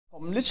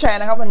ผมลิชแชร์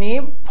นะครับวันนี้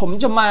ผม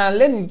จะมา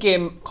เล่นเก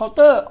มเคาน์เต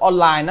อร์ออน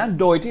ไลน์นะ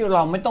โดยที่เร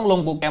าไม่ต้องลง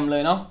โปรแกรมเล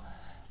ยเนาะ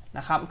น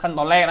ะครับขั้นต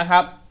อนแรกนะครั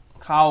บ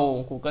เข้า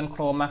Google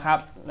Chrome มาครับ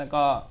แล้ว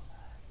ก็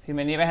พิมพ์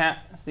อันนี้ไปฮะ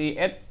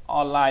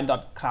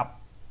csonline.club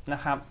น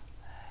ะครับ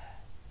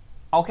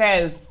เอาแค่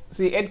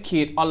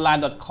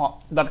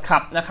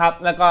cs-online.club นะครับ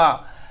แล้วก็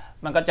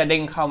มันก็จะเด้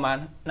งเข้ามา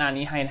หน้า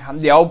นี้ให้นะครับ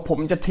เดี๋ยวผม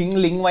จะทิ้ง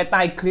ลิงก์ไว้ใ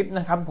ต้คลิป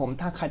นะครับผม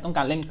ถ้าใครต้องก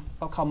ารเล่น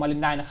ก็เข้ามาเล่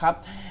นได้นะครับ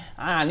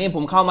นี่ผ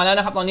มเข้ามาแล้ว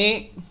นะครับตอนนี้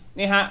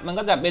นี่ฮะมัน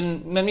ก็จะเป็น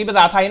มันมีภาษ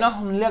าไทยเนาะ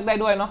มันเลือกได้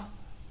ด้วยเนาะ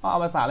ก็เอา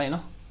ภาษาอะไรเนา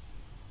ะ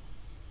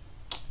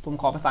ผม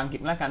ขอภาษาอังกฤษ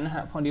แล้วกันนะฮ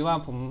ะพอดีว่า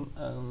ผม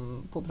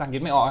พูดภาษาอังกฤ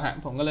ษไม่ออกฮะ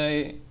ผมก็เลย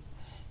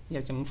อย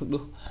ากจะมาฝึกดู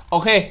โอ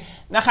เค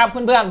นะครับเ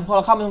พื่อนๆพอเร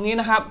าเข้ามาตรงนี้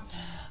นะครับ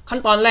ขั้น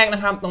ตอนแรกน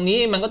ะครับตรงนี้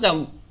มันก็จะ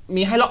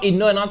มีให้ล็อกอิน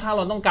ด้วยเนาะถ้าเ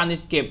ราต้องการจะ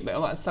เก็บแบบ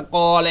ว่าสก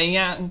อร์อะไรเ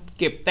งี้ย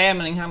เก็บแต้มอ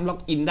ะไรครับล็อก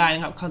อินได้น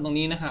ะครับเข้าตรง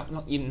นี้นะครับล็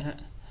อกอินฮะ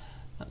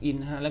ล็อกอิน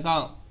ฮะแล้วก็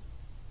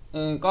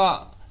ก็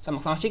สมั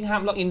ครสมาชิกครั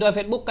บล็อกอินด้วย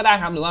Facebook ก็ได้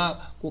ครับหรือว่า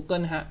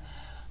Google ฮะ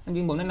จ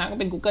ริงๆผมแนะนำก็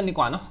เป็น Google ดี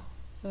กว่าเนาะ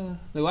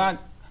หรือว่า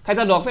ใคร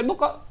สะดวก Facebook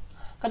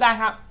ก็ได้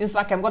ครับ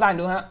Instagram ก็ได้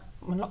ดูฮะ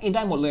มันล็อกอินไ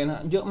ด้หมดเลยน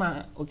ะเยอะมาก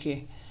โอเค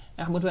น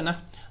ะครับเพื่อนๆนะ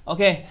โอ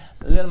เค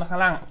เลื่อนมาข้า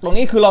งล่างตรง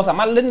นี้คือเราสาม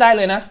ารถเล่นได้เ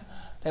ลยนะ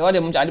แต่ว่าเดี๋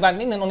ยวผมจะอธิบาย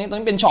นิดนึงตรงนี้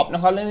เป็นช็อปน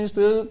ะครับเล่น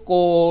ซื้อโก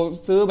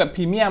ซื้อแบบพ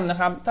รีเมียมนะ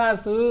ครับถ้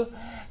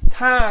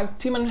า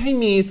ที่มันให้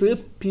มีซื้อ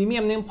พรีเมี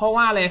ยมนี่เพราะ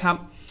ว่าอะไรครับ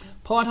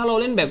เพราะว่าถ้าเรา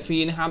เล่นแบบฟรี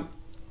นะครับ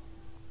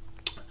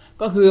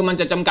ก็คือมัน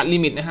จะจำกัดลิ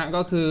มิตนะฮะ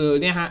ก็คือ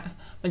เนี่ยฮะ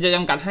มันจะจ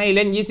ำกัดให้เ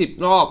ล่น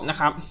20รอบนะ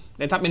ครับแ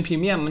ต่ถ้าเป็นพรี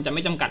เมียมมันจะไ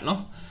ม่จำกัดเนาะ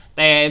แ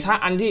ต่ถ้า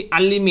อันที่อั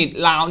นลิมิต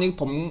ลาวนี่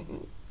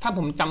ถ้าผ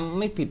มจำ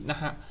ไม่ผิดนะ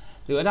ฮะ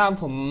หรือว่าถ้า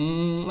ผม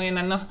ไม่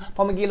นั้นเนาะเพร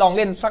าะเมื่อกี้ลองเ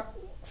ล่นสัก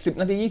10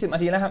นาที20น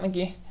าทีแล้วครับเมื่อ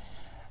กี้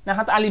นะค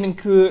รับอันลิมิต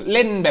คือเ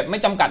ล่นแบบไม่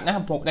จำกัดนะค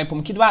รับแต่ผม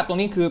คิดว่าตรง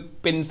นี้คือ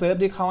เป็นเซิร์ฟ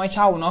ที่เขาให้เ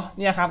ช่าเนาะเ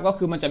นี่ยครับก็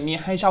คือมันจะมี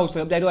ให้เช่าเซิ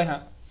ร์ฟได้ด้วยครั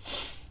บ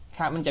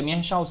มันจะมีใ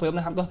ห้เช่าเซิร์ฟ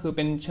นะครับก็คือเ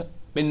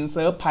ป็นเ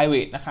ซิร์ฟ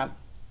private นะครับ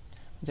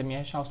จะมีใ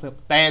ห้เช่าเซิร์ฟ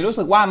แต่รู้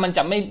สึกว่ามันจ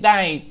ะไม่ได้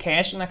แค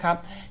ชนะครับ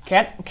แ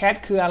คช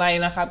คืออะไร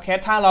นะครับแคช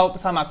ถ้าเรา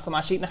สมัครสม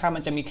าชิกนะครับมั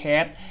นจะมีแค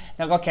ชแ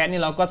ล้วก็แคช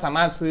นี่เราก็สาม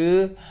ารถ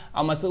เอ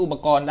ามาซื้ออุป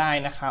กรณ์ได้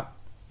นะครับ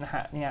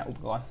เนี่ยอุป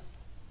กรณ์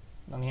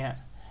ตรงนี้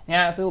เนี่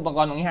ยซื้ออุปก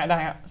รณ์ตรงนี้ได้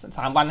ครับ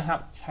3 วันนะครับ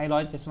ใช้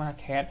175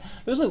แคช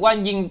รู้สึกว่า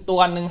ยิงตั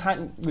วหนึ่งฮะ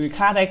หรือ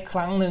ฆ่าได้ค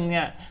รั้งหนึ่งเ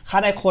นี่ยฆ่า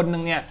ได้คนหนึ่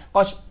งเนี่ย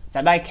ก็จ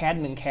ะได้แคส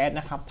1แคส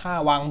นะครับถ้า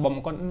วางบอม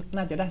ก็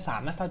น่าจะได้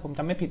3นะถ้าผมจ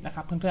ำไม่ผิดนะค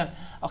รับเพื่อน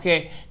ๆโอเค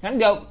งั้น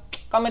เดี๋ยว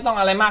ก็ไม่ต้อง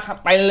อะไรมากครับ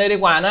ไปเลยดี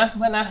กว่านะเ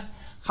พื่อนนะ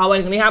เข้าไป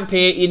ตรงนี้ครับ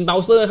Play in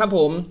Browser ครับผ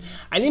ม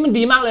อันนี้มัน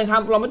ดีมากเลยครั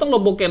บเราไม่ต้องล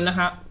งโปรแกรมนะ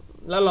ครับ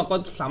แล้วเราก็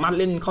สามารถ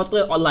เล่นเคาน์เตอ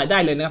ร์ออนไลน์ได้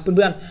เลยนะครับเ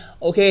พื่อน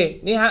ๆโอเค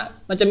นี่ฮะ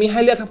มันจะมีให้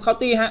เลือกครับเคาน์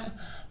เตอร์ฮะ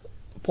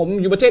ผม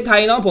อยู่ประเทศไท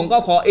ยเนาะผมก็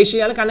ขอเอเชี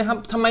ยแล้วกันนะครับ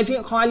ทำไมที่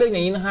เขาให้เลือกอย่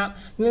างนี้นะครับ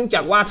เนื่องจา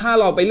กว่าถ้า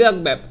เราไปเลือก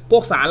แบบพว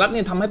กสหรัฐเ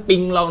นี่ยทำให้ปิ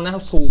งเรานะครั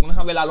บสูงนะค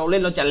รับเวลาเราเล่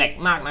นเราจะแหลก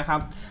มากนะครับ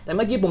แต่เ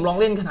มื่อกี้ผมลอง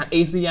เล่นขนาดเอ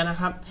เชียนะ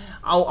ครับ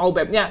เอาแบ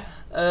บเนี้ย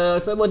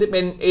เซิร์ฟเวอร์ที่เ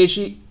ป็นเอเ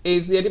ชี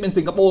ยที่เป็น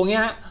สิงคโปร์เงี้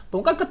ยฮะผ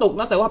มก็กระตุก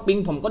นะแต่ว่าปิง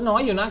ผมก็น้อ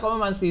ยอยู่นะก็ปร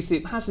ะมาณ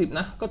40-50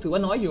นะก็ถือว่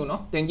าน้อยอยู่เนา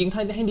ะแต่จริงๆถ้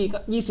าให้ดีก็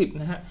20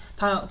นะฮะ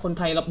ถ้าคนไ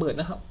ทยเราเปิด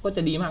นะครับก็จ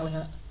ะดีมากเลยฮ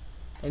ะ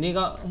อันนี้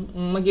ก็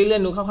เมื่อกี้เลื่อ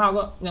นดูคร่าวๆ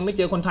ก็ยังไม่เ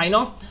จอคนไทยเน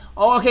าะโ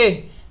อเค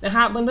นะค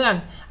รับเพื่อน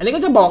ๆอันนี้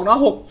ก็จะบอกเนาะ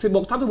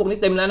16/16นี่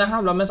เต็มแล้วนะครั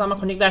บเราไม่สามารถ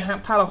คอนเนคได้ครับ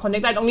ถ้าเราคอนเน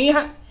คได้ตรงนี้ฮ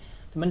ะ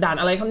มันด่าน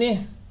อะไรครับนี่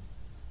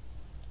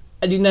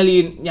อะดรีนาลี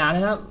นอย่าน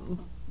ะครับ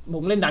ผ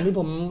มเล่นด่านที่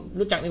ผม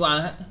รู้จักดีกว่าน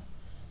ะฮะ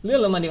เลื่อ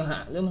นลงมาเดี๋ยวฮ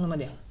ะเลื่อนลงมา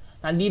เดี๋ยว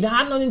ด่านดีดา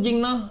ร์เนาะจริง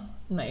ๆเนาะ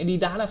ไหนดี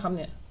ดาร์นะครับเ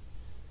นี่ย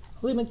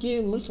เฮ้ยเมื่อกี้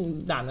มันส่ง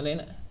ด่านอะไร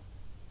นะ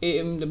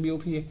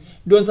AMWP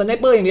ดวลสไน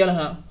เปอร์อย่างเดียวนะ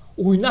ฮะ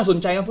อุ้ยน่าสน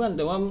ใจครับเพื่อนแ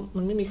ต่ว่า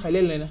มันไม่มีใครเ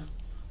ล่นเลยนะ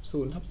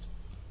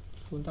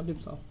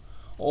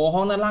0/12โอ้ห้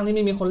องด้านล่างที่ไ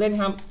ม่มีคนเล่น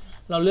ครับ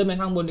เราเลื่อนไป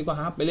ข้างบนดีกว่า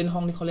ครับไปเล่นห้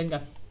องที่เขาเล่นกั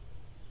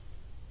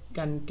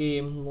นเก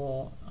มวอล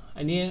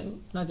อันนี้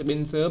น่าจะเป็น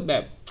เซิร์ฟแบ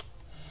บ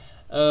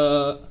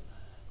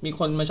มีค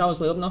นมาเช่า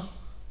เซิร์ฟเนาะ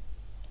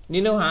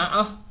นี่เนื้อหา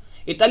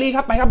อิตาลีค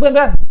รับไปครับเพื่อน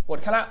ๆกด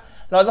ครับ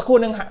เราสักครู่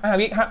หนึ่ง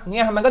วิครับเ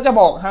นี่ยมันก็จะ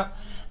บอกครับ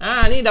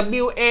นี่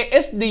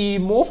WASD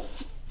move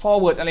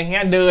forward อะไรเ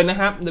งี้ยเดินนะ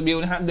ครับ W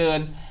นะครับเดิน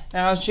น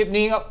ะครับชิป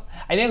นี้ก็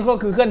อันนี้ก็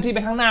คือเคลื่อนที่ไป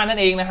ข้างหน้านั่น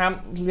เองนะครับ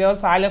เลี้ยว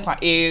ซ้ายเลี้ยวขวา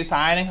A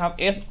ซ้ายนะครับ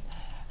S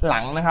หลั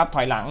งนะครับถ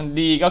อยหลัง D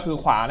ก็คือ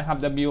ขวานะครับ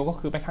W ก็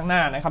คือไปข้างหน้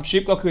านะครับชิ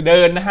ปก็คือเดิ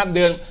นนะครับเ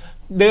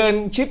ดิน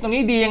ชิปตรง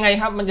นี้ดียังไง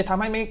ครับมันจะทำ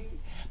ให้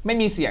ไม่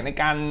มีเสียงใน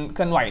การเค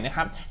ลื่อนไหวนะค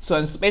รับส่ว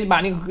น Space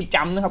Bar นี่ก็คือ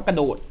จัมป์นะครับกระ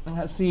โดดนะค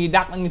รับ C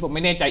Duck อันนี้ผมไ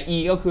ม่แน่ใจ E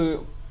ก็คือ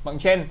บาง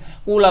เช่น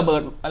กู้ระเบิ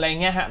ดอะไร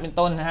เงี้ยฮะเป็น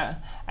ต้นนะฮะ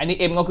อันนี้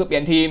M ก็คือเปลี่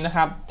ยนทีมนะค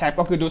รับแท็บ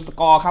ก็คือดูส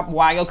กอร์ครับ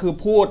Y ก็คือ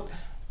พูด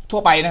ทั่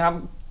วไปนะครับ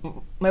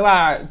ไม่ว่า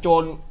โจ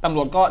รตำร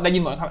วจก็ได้ยิ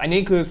นหมดครับอันนี้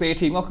คือ C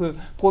ทีมก็คือ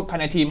พูดภาย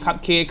ในทีมครับ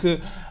K คือ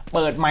เ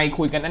ปิดไมค์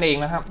คุยกันนั่นเอง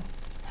นะครับ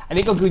อัน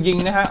นี้ก็คือยิง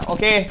นะฮะโอ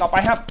เคต่อไป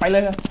ครับไปเล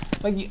ย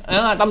เมื่อกี้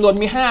ตำรวจ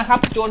มี5ครับ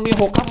โจรมี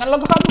6ครับงั้นเรา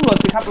ก็เข้าตำรวจ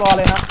สิครับรอเ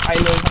ลยครับไป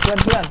เลยครับเ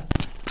พื่อน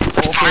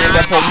โอเคเ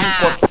ดี๋ยวผม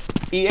กด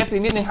ESC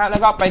นิดนึงครับแล้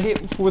วก็ไปที่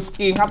Full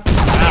Screen ครับเ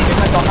ป็น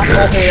หน้าจอครับ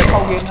โอเคเข้า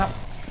เกมครับ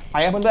ไป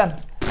ครับเพื่อน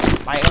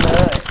ๆไปกันเล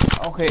ย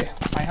โอเค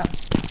ไปครับ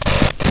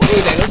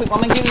แต่รู้สึกว่า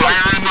มันยิ่งลอง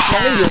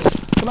เล่นอยู่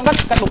มันก็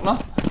กระตุกเนาะ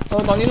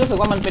ตอนนี้รู้สึก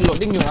ว่ามันเป็นโหลด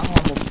ดิ้งอยู่นะค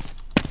รับผม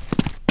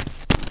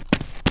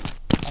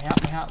ไปครับ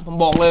ไป ครับผม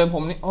บอกเลยผ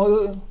มนี่เ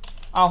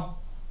อา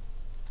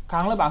ค้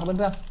างหรือเปล่าครับเ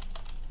พื่อน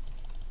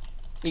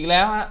ๆอีกแ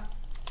ล้วฮะ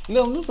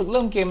รู้สึกเ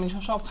ริ่มเกมมัน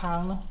ชอบค้าง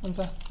เนาะเ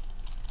พื่อน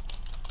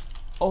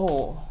ๆโอ้โห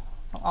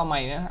ต้องเอาใหม่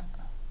นะฮะ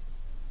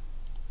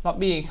ล็อบ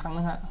บี้อีกครั้ง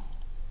นะฮะ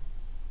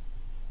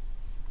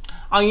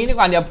เอางี้ดี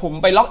กว่าเดี๋ยวผม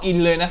ไปล็อกอิน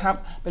เลยนะครับ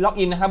ไปล็อก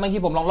อินนะครับเมื่อกี้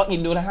ผมลองล็อกอิ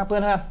นดูนะครับเพื่อ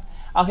นครับ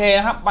โอเค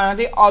นะครับมา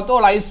ที่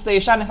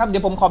authorization นะครับเดี๋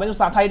ยวผมขอเป็นภ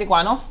าษาไทยดีกว่า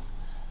เนาะ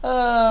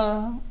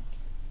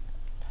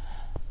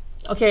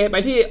โอเคไป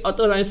ที่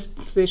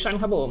authorization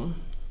ครับผม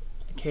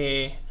โอเค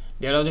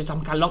เดี๋ยวเราจะท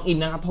ำการล็อกอิน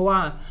นะครับเพราะว่า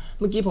เ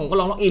มื่อกี้ผมก็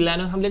ลองล็อกอินแล้ว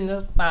นะครับเล่น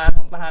ตาข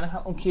องตานะครั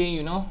บโอเคอ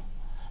ยู่เนาะ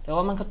แต่ว่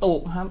ามันกระตุก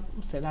ครับ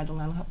เสียดายตรง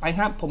นั้นครับไปค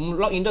รับผม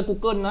ล็อกอินด้วย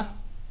Google นะ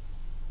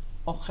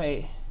โอเค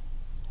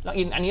ล็อก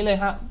อินอันนี้เลย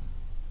ครับ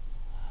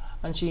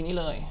บัญชีนี้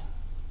เลย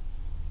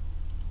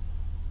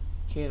โ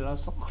อเคเรา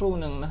สักครู่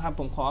หนึ่งนะครับ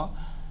ผมขอ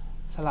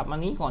สลับมา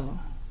นี้ก่อน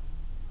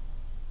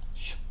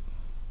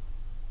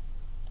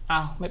อ้า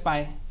วไม่ไป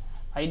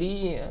ดี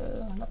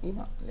ล็อกอิน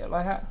เรียบร้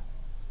อยครับ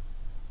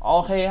โอ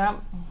เคครับ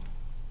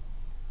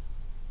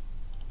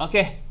โอเค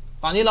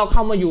ตอนนี้เราเข้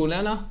ามาอยู่แล้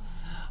วเนาะ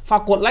ฝา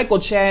กกดไลค์ก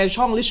ดแชร์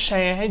ช่อง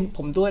Ridshare ให้ผ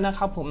มด้วยนะค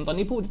รับผมตอน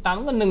นี้ผู้ติดตาม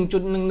ก็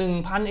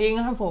 1.11 พันเอง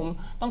นะครับผม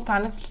ต้องการ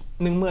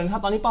 10,000 ครั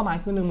บตอนนี้เป้าหมาย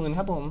คือ 10,000 ค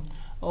รับผม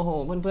โอ้โห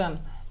เพื่อน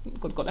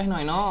ๆกดให้หน่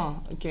อยเนาะ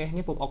โอเค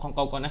นี่ผมออกของเ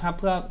ก่าก่อนนะครับ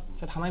เพื่อ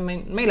จะทำให้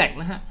ไม่แหลก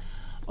นะฮะ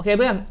โอเคเ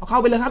พื่อนเอาเข้า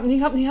ไปเลยครับนี่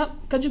ครับ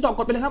กันจุดต่อก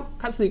ดไปเลยครับ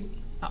คัดสิก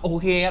โอ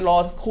เครอ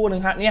คู่หนึ่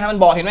งครับนี่ครับมัน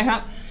บอกเห็นไหมครับ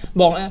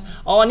บอกนะ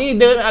อ๋อนี่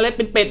เดินอะไรเ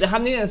ป็นเป็ดนะครั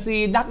บนี่ซี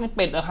ดักนี่เ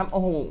ป็ดนะครับโ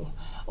อ้โห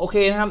โอเค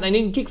นะครับใน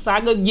นี้คลิกซ้าย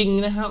ก็ยิง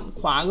นะครับ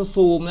ขวาก็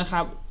ซูมนะค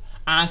รับ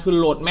R คือ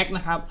โหลดแม็กน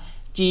ะครับ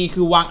G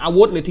คือวางอา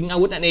วุธหรือทิ้งอา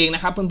วุธนั่นเองน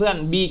ะครับเพื่อน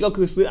ๆ B ก็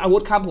คือซื้ออาวุ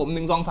ธครับผม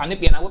1 2 3นี่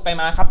เปลี่ยนอาวุธไป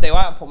มาครับแต่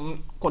ว่าผม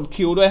กด Q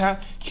ด้วยฮะ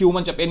Q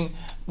มันจะเป็น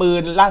ปื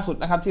นล่าสุด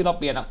นะครับที่เรา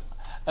เปลี่ยน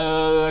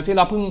ที่เ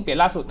ราเพิ่งเปลี่ยน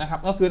ล่าสุดนะครับ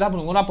ก็คือถ้าผ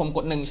มว่าผมก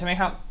ด1ใช่ไหม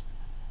ครับ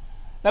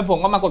แล้วผม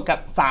ก็มากดกับ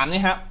3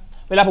นี่ฮะ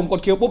เวลาผมกด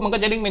Q ปุ๊บมันก็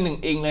จะเด้งเป็น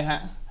1เองเลยฮะ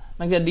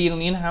มันจะดีตร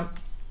งนี้นะครับ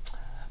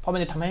เพราะมัน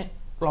จะทำให้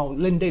เรา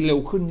เล่นได้เร็ว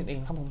ขึ้นนั่นเอง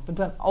ครับผมเ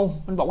พื่อน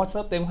ๆมันบอกว่าเซิ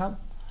ร์ฟเต็มครับ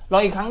ลอ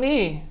งอีกครั้งดิ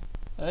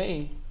โ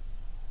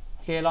อ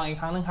เคลองอีก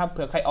ครั้งนึงครับเ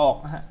ผื่อใครออก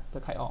นะฮะเผื่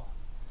อใครออก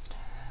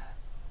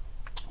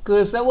คือ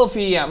เซิร์ฟเวอร์ฟ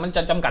รีมันจ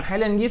ะจำกัดให้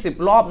เล่น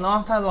20 รอบเนาะ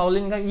ถ้าเราเ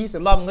ล่นแค่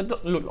20 รอบมันก็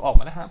หลุดออก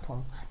มานะครับผม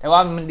แต่ว่า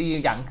มันดี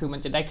อย่างคือมัน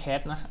จะได้แคส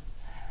นะฮะ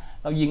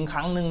เรายิงค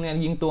รั้งหนึ่งเนี่ย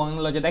ยิงตัว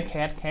เราจะได้แค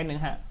สหนึ่ง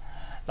ฮะ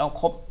เรา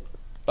ครบ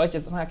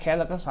175แคส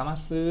เราก็สามารถ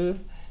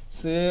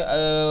ซื้อ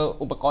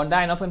อุปกรณ์ได้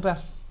เนาะเพื่อน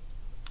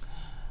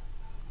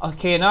ๆโอ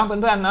เคเนาะเ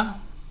พื่อนๆนะ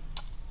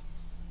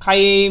ใคร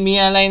มี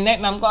อะไรแนะ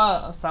นำก็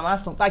สามารถ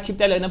ส่งใต้คลิป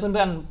ได้เลยนะเ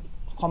พื่อน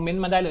ๆคอมเมน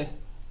ต์มาได้เลย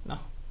เนา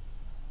ะ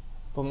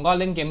ผมก็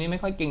เล่นเกมนี้ไม่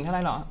ค่อยเก่งเท่าไห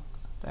ร่หรอก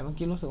แต่เมื่อ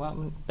กี้รู้สึกว่า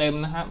มันเต็ม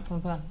นะครับเ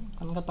พื่อนๆ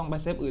มันก็ต้องไป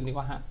เซฟอื่นดีก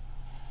ว่าฮะ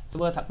เซิร์ฟ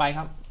เวอร์ถัดไปค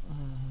รับ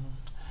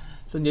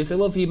ส่วนใหญ่เซิร์ฟ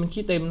เวอร์ฟรีมัน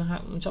ขี้เต็มนะครั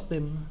บมันชอบเต็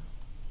ม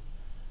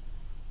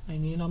ไอ้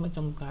นี้เราไม่จ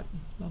ำกัด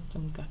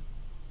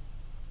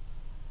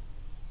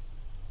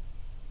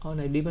เอาไห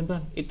นดีเพื่อ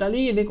นๆอิตา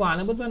ลีดีกว่าน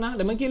ะเพื่อนๆนะแ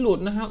ต่เมื่อกี้หลุด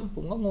นะครับผ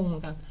มก็งงเหมือ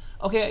นกัน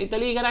โอเคอิตา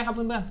ลีก็ได้ครับเ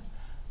พื่อน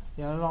ๆเ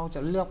ดี๋ยวเราจะ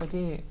เลือกไป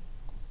ที่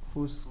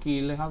full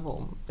screen เลยครับผ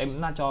มเต็ม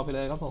หน้าจอไปเล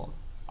ยครับผม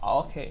โ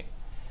อเค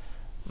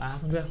มาเ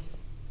พื่อนๆ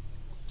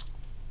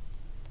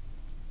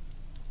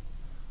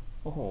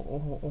โอ้โห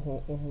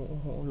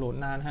โหลด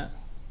นานฮะ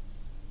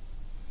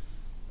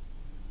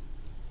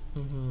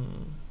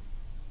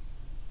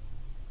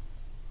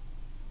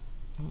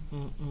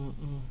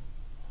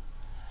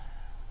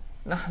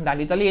นะด่าน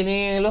อิตาลี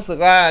นี่รู้สึก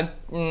ว่า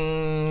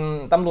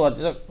ตำรวจ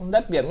จะได้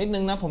เปรียบนิดนึ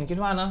งนะผมคิด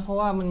ว่านะเพราะ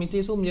ว่ามันมี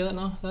ที่ซุ่มเยอะ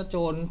เนาะแล้ว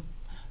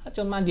ถ้าโจ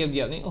รมาเ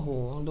ดี่ยวนี่โอ้โห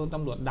โดนต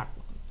ำรวจดัก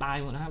ตาย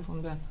หมดนะครับเ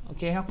พื่อนๆโอเ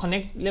คครับ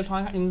connect เรียบร้อ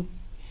ยครับ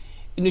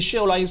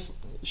initialize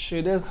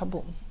shader ครับผ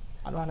ม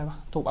อ่านว่าอะไรวะ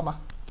ถูกปะ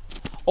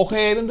โอเค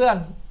เพื่อน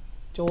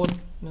ๆโจร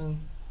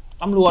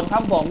1ตำรวจครั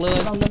บบอกเลย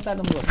ต้องเลือกได้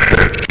ตำรวจ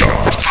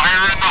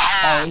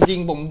จริง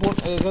ๆผมพูด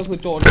ก็คือ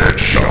โจร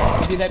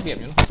ที่ได้เปรียบ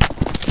อยู่นะ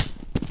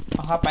เอ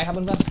าครับไปครับเ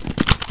พื่อนๆ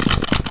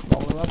บอ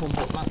กเลยว่าผมโห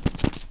ดมาก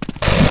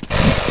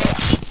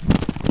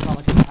เราม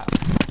าถึงครับ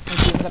ไม่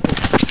จริงกระตุ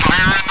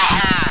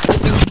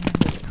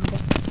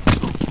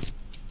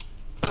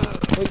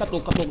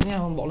กกระตุกเนี่ย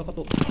ผมบอกเลยกระ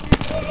ตุก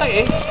เตะ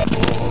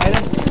ไปเล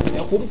ยเดี๋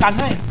ยวคุ้มกัน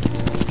ให้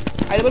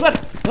ไปเลยเพื่อน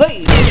ๆเฮ้ย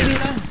ดี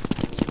นะ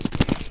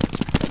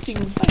จริง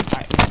ใส่ไป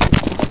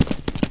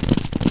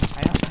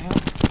แล้ว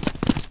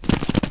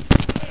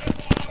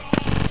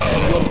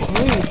โยน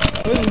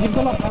เฮ้ยยิง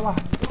ก็รอดไปว่ะ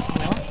ไ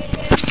หนวะ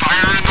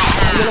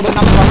เดี๋ยวเราเบิร์นน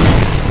ำก่อน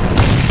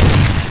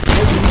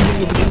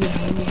ยิงไป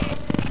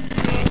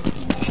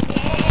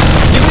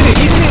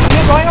ดิเรี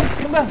ยบร้อยครับเ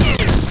พื่อนๆ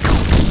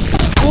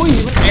อุ้ย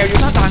มันแอบอยู่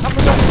หน้าต่างครับเ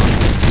พื่อน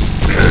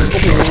โอ้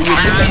โหยิง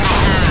นิดเลย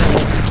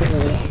โอ้โห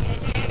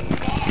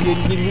ยิง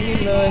นิด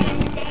เลย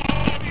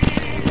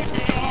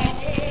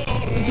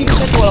ยิงไม่ใ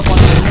ช่ตัวละคร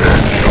เลย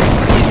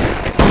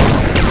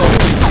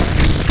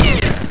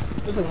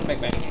รู้สึกมันแป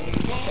ลกๆ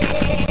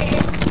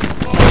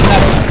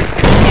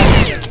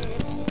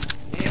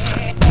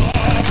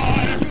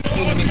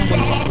มีข้างบน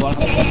2 ตัวค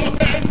รับเพื่อ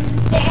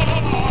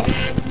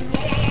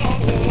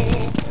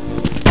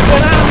น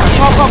ๆช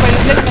อบเข้าไปเล่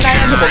นกันได้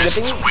นะที่ผมจะ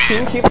ยวทิ้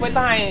งคลิปไว้ใ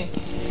ต้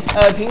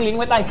ทิ้งลิงก์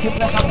ไว้ใต้คลิป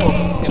นะครับผม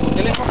เดี๋ยวผมจ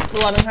ะเล่นครอบค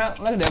รัวนะฮะ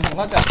แล้วเดี๋ยวผม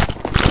ก็จะ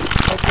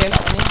โอเคแล้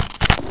วอันนี้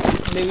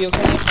รีวิวแ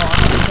ค่นี้พอเ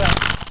พื่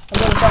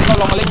อนก็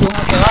ลองมาเล่นดูค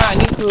รับแต่ว่า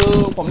นี่คือ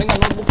ผมเล่นกับ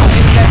โน้ตบุ๊กเ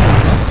ล่นไม่ได้ผม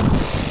นะ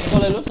ก็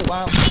เลยรู้สึกว่า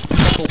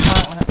กระตุกมา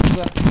กนะฮะเ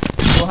พื่อน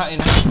ดูฮะเอง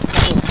นะ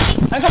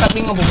นั่นขนาดปิ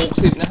งของผม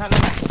60นะฮะนั่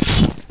น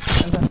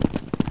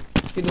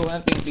ที่ดูน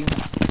ะปิงเ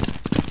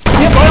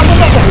รียบร้อยแล้วเ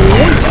พื่อนโอ้โห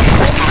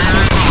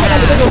ไม่น่า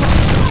จะไปโดน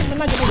มัน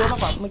น่าจะไปโดนมาก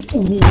กว่าเมื่อกี้โ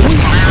อ้โห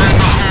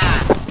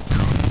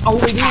เอา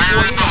ไปดิตัว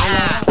ที่ไหนแ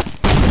ล้ว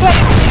เพื่อน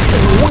โอ้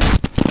โห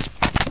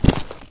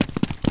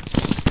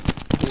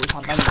ท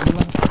ำไปหนึ่ง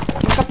มัน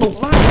กระตุก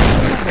มาก